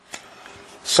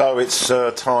So it's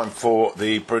time for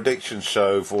the prediction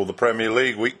show for the Premier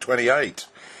League Week 28.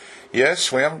 Yes,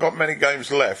 we haven't got many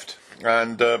games left,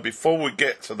 and before we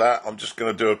get to that, I'm just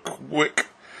going to do a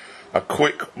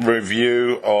quick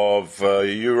review of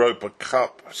Europa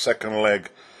Cup second leg,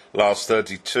 last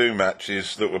 32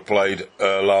 matches that were played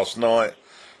last night,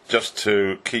 just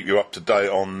to keep you up to date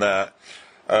on that.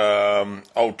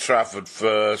 Old Trafford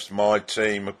first, my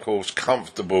team, of course,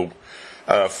 comfortable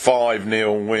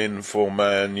 5-0 win for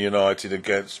Man United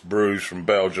against Bruges from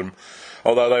Belgium,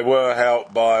 although they were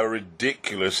helped by a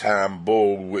ridiculous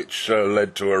handball which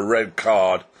led to a red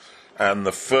card, and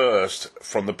the first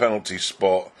from the penalty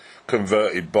spot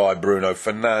converted by Bruno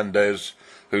Fernandes,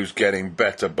 who's getting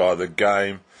better by the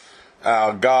game.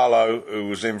 Gallo, who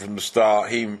was in from the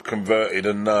start, he converted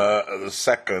the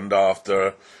second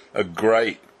after a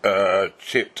great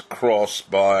chipped cross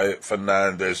by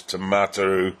Fernandes to Mata,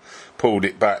 who pulled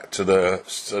it back to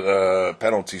the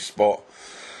penalty spot.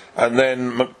 And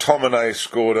then McTominay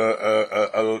scored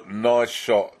a nice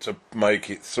shot to make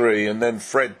it 3, and then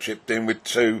Fred chipped in with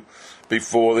 2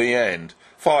 before the end.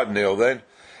 5-0 then.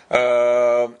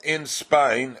 In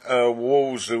Spain,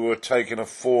 Wolves, who were taking a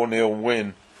 4-0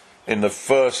 win in the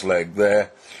first leg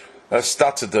there,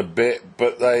 stuttered a bit,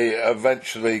 but they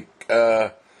eventually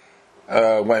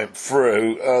went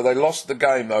through. They lost the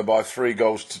game though by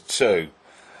 3-2.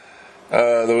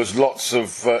 There was lots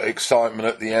of excitement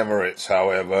at the Emirates,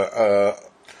 however.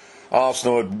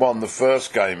 Arsenal had won the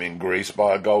first game in Greece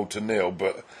by 1-0,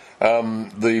 but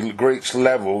the Greeks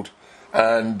levelled,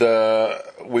 and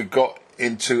we got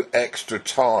into extra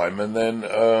time, and then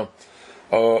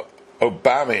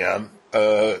Aubameyang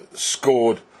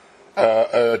scored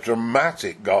a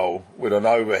dramatic goal with an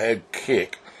overhead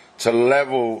kick to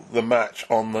level the match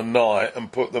on the night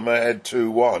and put them ahead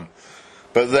 2-1.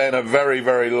 But then a very,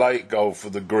 very late goal for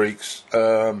the Greeks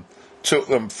took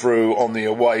them through on the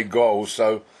away goal,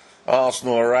 so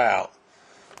Arsenal are out.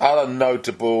 Other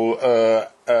notable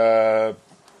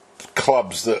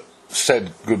clubs that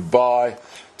said goodbye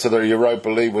to the Europa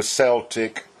League were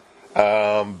Celtic,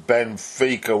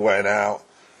 Benfica went out,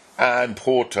 and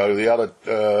Porto, the other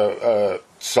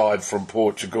side from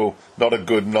Portugal. Not a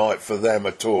good night for them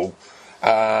at all.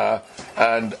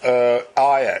 And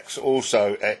Ajax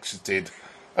also exited,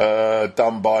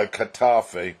 done by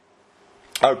Getafe.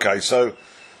 Okay, so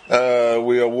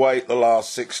we await the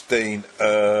last 16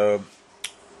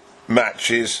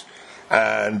 matches,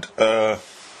 and I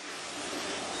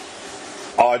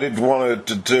did want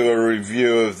to do a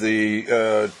review of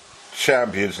the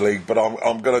Champions League, but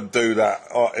I'm going to do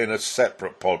that in a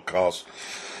separate podcast.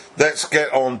 Let's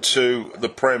get on to the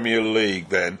Premier League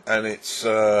then, and it's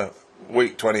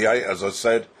week 28, as I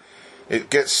said. It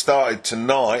gets started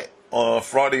tonight on a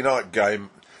Friday night game.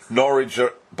 Norwich,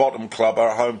 bottom club,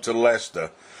 are home to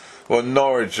Leicester. Well,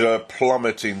 Norwich are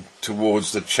plummeting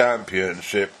towards the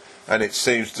Championship, and it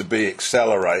seems to be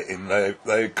accelerating.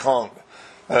 They can't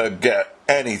get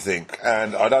anything,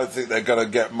 and I don't think they're going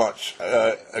to get much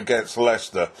against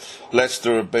Leicester.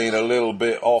 Leicester have been a little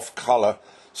bit off colour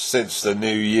since the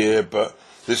new year, but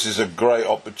this is a great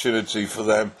opportunity for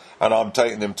them, and I'm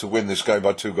taking them to win this game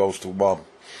by 2-1.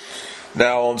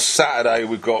 Now on Saturday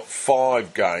we've got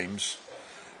 5 games,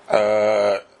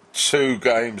 2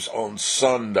 games on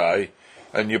Sunday,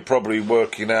 and you're probably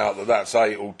working out that that's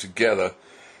 8 altogether,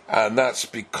 and that's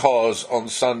because on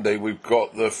Sunday we've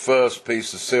got the first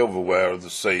piece of silverware of the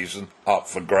season up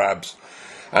for grabs,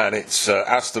 and it's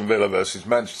Aston Villa versus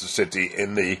Manchester City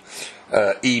in the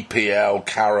EPL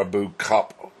Carabao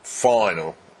Cup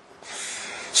final.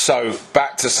 So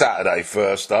back to Saturday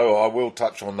first, though. I will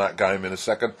touch on that game in a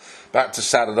second. Back to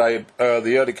Saturday.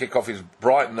 The early kickoff is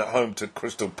Brighton at home to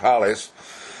Crystal Palace.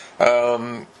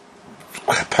 Palace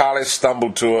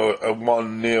stumbled to a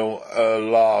 1-0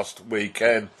 last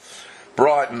weekend.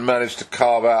 Brighton managed to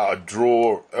carve out a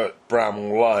draw at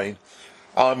Bramall Lane.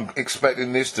 I'm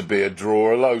expecting this to be a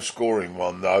draw, a low-scoring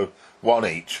one though. 1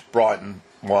 each. Brighton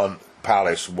 1,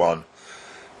 Palace 1.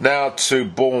 Now to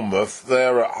Bournemouth.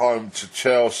 They're at home to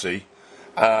Chelsea,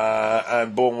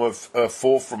 and Bournemouth are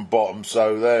 4th from bottom,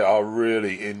 so they are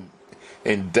really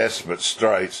in desperate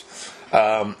straits.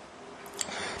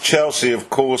 Chelsea, of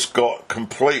course, got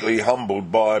completely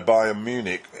humbled by Bayern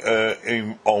Munich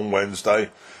on Wednesday,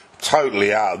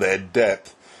 totally out of their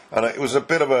depth, and it was a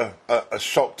bit of a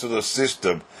shock to the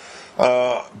system.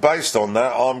 Based on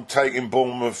that, I'm taking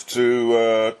Bournemouth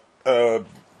to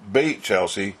beat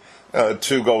Chelsea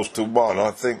 2-1.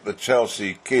 I think the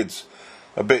Chelsea kids,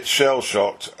 a bit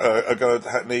shell-shocked, are going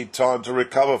to need time to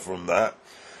recover from that.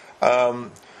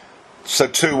 So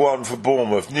 2-1 for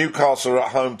Bournemouth. Newcastle are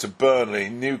at home to Burnley.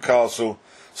 Newcastle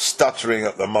stuttering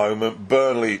at the moment.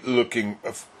 Burnley looking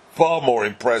far more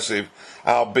impressive,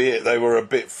 albeit they were a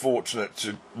bit fortunate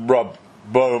to rub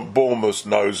Bournemouth's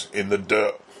nose in the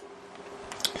dirt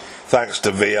thanks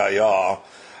to VAR.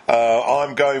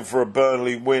 I'm going for a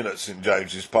Burnley win at St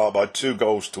James's Park by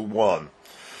 2-1.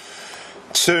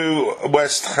 To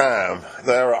West Ham,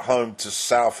 they're at home to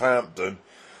Southampton.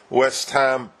 West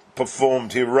Ham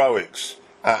performed heroics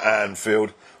at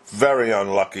Anfield. Very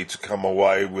unlucky to come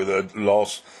away with a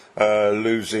loss,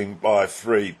 losing by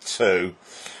 3-2.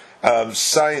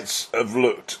 Saints have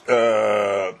looked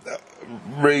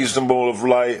reasonable of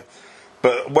late,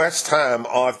 but West Ham,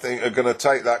 I think, are going to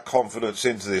take that confidence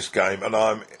into this game, and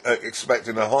I'm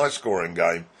expecting a high-scoring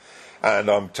game, and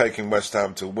I'm taking West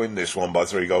Ham to win this one by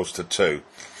 3-2.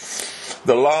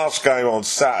 The last game on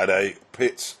Saturday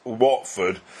pits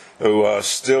Watford, who are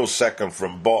still second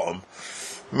from bottom.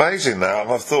 Amazing that.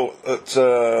 I thought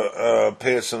that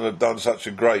Pearson had done such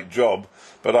a great job,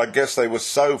 but I guess they were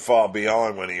so far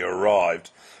behind when he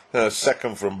arrived.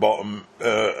 Second from bottom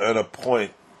and a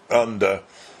point under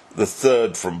the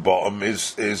third from bottom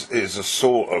is a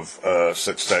sort of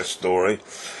success story.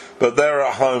 But they're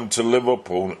at home to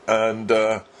Liverpool, and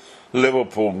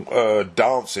Liverpool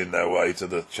dancing their way to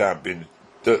the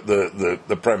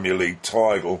the Premier League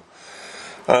title.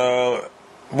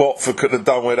 Watford could have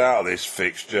done without this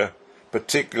fixture,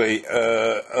 particularly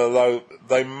although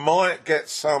they might get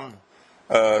some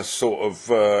sort of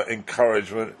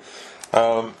encouragement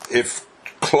if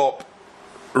Klopp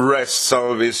rests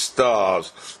some of his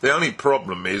stars. The only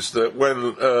problem is that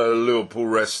when Liverpool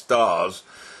rest stars,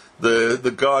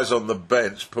 the guys on the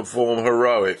bench perform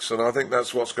heroics, and I think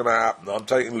that's what's going to happen. I'm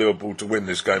taking Liverpool to win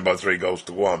this game by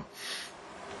 3-1.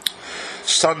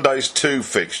 Sunday's two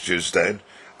fixtures then.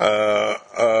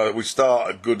 We start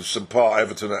at Goodison Park,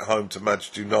 Everton at home to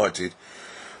Manchester United.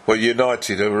 Well,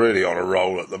 United are really on a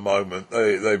roll at the moment.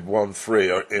 They've won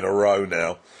 3 in a row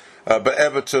now. But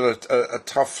Everton are a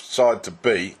tough side to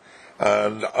beat,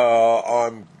 and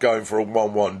I'm going for a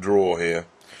 1-1 draw here.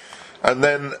 And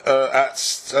then at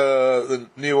the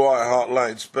New White Hart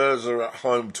Lane, Spurs are at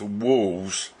home to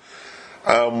Wolves.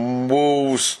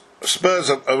 Spurs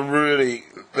are really,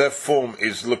 their form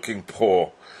is looking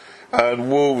poor.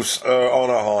 And Wolves are on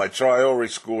a high. Traore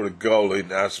scored a goal in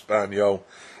Espanyol,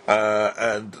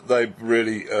 and they've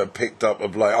really picked up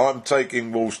of late. I'm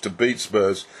taking Wolves to beat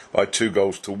Spurs by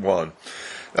 2-1.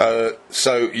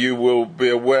 So you will be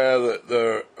aware that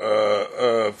there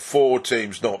are 4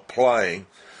 teams not playing.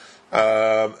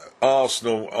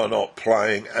 Arsenal are not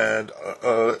playing, and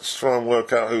let's try and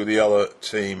work out who the other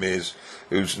team is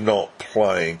who's not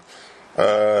playing.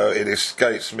 It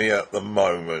escapes me at the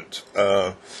moment.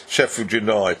 Sheffield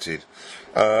United,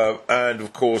 and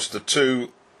of course the 2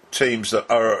 teams that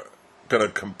are going to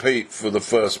compete for the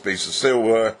first piece of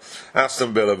silver: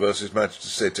 Aston Villa versus Manchester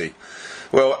City.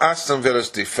 Well, Aston Villa's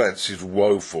defence is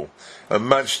woeful, and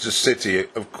Manchester City,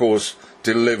 of course,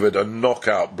 delivered a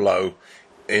knockout blow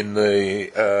in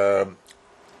the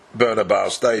Bernabeu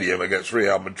Stadium against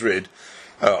Real Madrid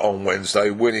on Wednesday,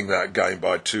 winning that game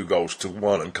by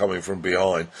 2-1 and coming from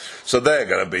behind. So they're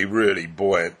going to be really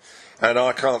buoyant, and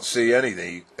I can't see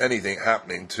anything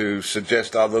happening to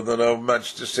suggest other than a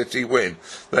Manchester City win.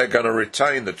 They're going to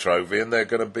retain the trophy, and they're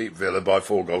going to beat Villa by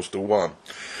 4-1.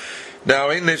 Now,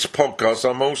 in this podcast,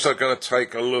 I'm also going to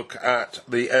take a look at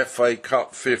the FA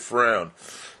Cup 5th round.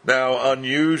 Now,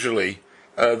 unusually,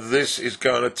 this is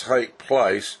going to take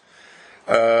place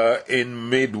in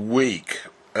midweek,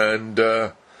 and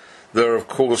there are, of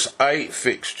course, 8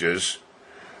 fixtures,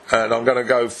 and I'm going to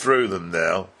go through them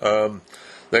now.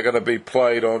 They're going to be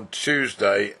played on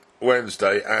Tuesday,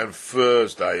 Wednesday and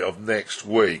Thursday of next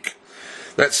week.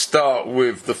 Let's start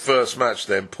with the first match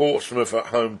then. Portsmouth at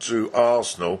home to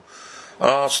Arsenal.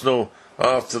 Arsenal,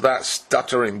 after that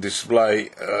stuttering display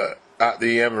at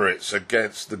the Emirates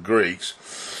against the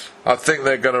Greeks, I think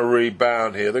they're going to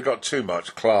rebound here. They've got too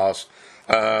much class,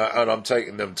 and I'm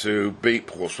taking them to beat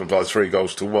Portsmouth by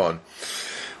 3-1.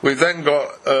 We've then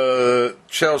got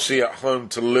Chelsea at home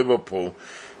to Liverpool.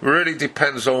 Really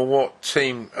depends on what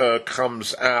team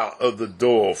comes out of the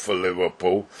door for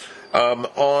Liverpool.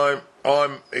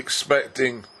 I'm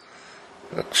expecting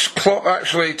Klopp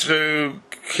actually to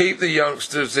keep the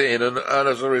youngsters in, and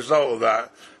as a result of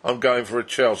that, I'm going for a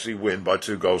Chelsea win by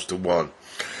 2-1.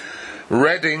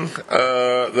 Reading,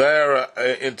 they're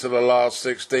into the last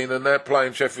 16, and they're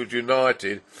playing Sheffield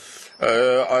United.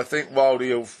 I think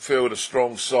Wildy will field a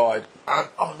strong side, and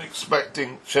I'm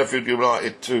expecting Sheffield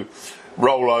United to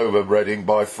roll over Reading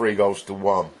by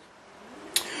 3-1.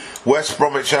 West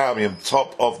Bromwich Albion,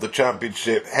 top of the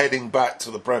Championship, heading back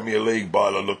to the Premier League by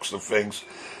the looks of things.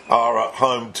 are at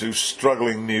home to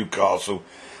struggling Newcastle.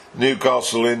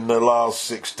 Newcastle in the last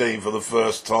 16 for the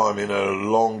first time in a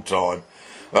long time.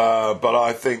 But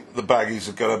I think the Baggies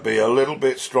are going to be a little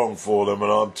bit strong for them,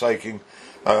 and I'm taking...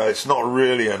 it's not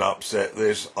really an upset,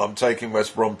 this. I'm taking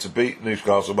West Brom to beat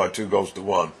Newcastle by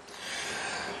 2-1.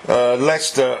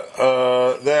 Leicester,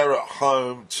 they're at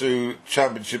home to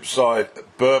Championship side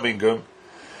Birmingham.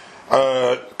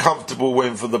 Comfortable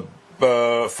win for the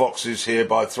Foxes here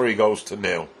by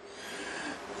 3-0.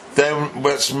 Then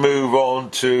let's move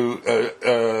on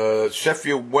to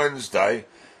Sheffield Wednesday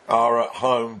are at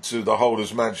home to the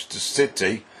holders Manchester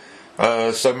City.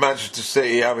 So Manchester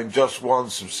City, having just won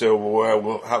some silverware,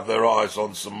 will have their eyes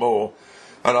on some more,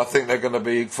 and I think they're going to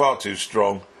be far too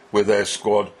strong with their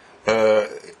squad,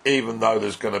 even though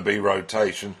there's going to be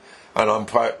rotation, and I'm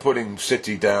putting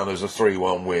City down as a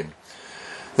 3-1 win.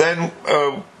 Then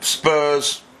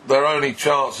Spurs, their only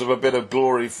chance of a bit of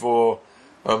glory for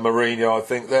Mourinho, I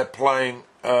think they're playing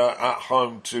at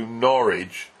home to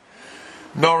Norwich.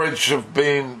 Norwich have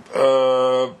been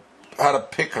had a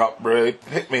pick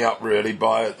me up really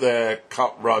by their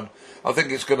cup run. I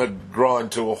think it's going to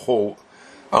grind to a halt.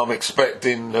 I'm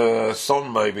expecting Son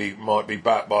might be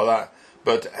back by that,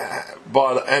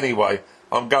 but anyway,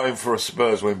 I'm going for a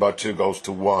Spurs win by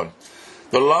 2-1.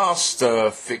 The last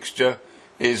fixture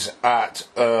is at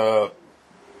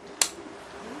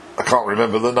I can't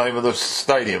remember the name of the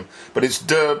stadium, but it's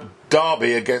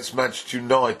Derby against Manchester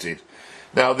United.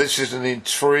 Now this is an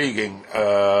intriguing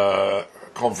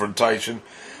confrontation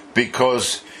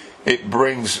because it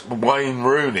brings Wayne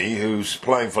Rooney, who's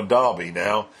playing for Derby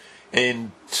now,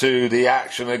 into the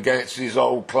action against his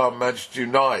old club Manchester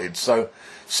United. So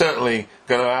certainly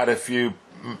going to add a few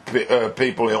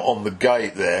people on the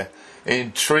gate there.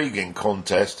 Intriguing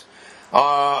contest.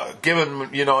 Given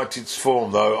United's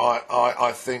form, though,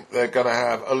 I think they're going to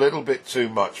have a little bit too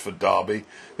much for Derby,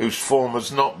 whose form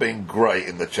has not been great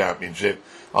in the Championship.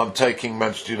 I'm taking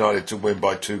Manchester United to win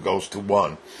by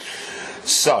 2-1.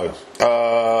 So,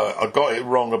 I got it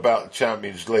wrong about the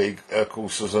Champions League. Of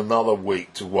course, there's another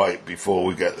week to wait before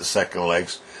we get the second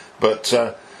legs. But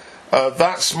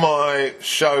that's my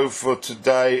show for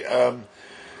today.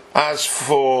 As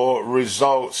for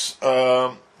results,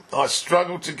 I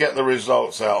struggle to get the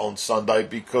results out on Sunday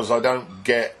because I don't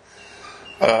get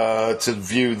to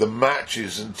view the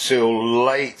matches until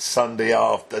late Sunday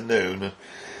afternoon,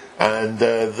 and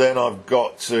then I've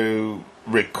got to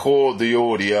record the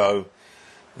audio,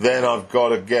 then I've got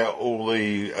to get all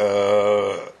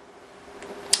the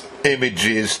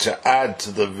images to add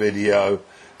to the video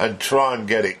and try and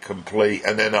get it complete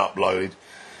and then uploaded.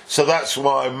 So that's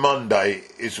why Monday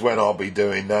is when I'll be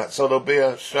doing that. So there'll be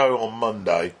a show on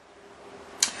Monday,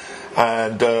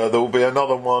 and there will be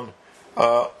another one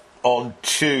on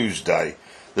Tuesday.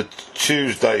 The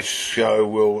Tuesday show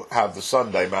will have the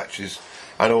Sunday matches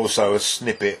and also a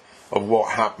snippet of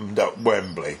what happened at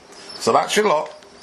Wembley. So that's your lot.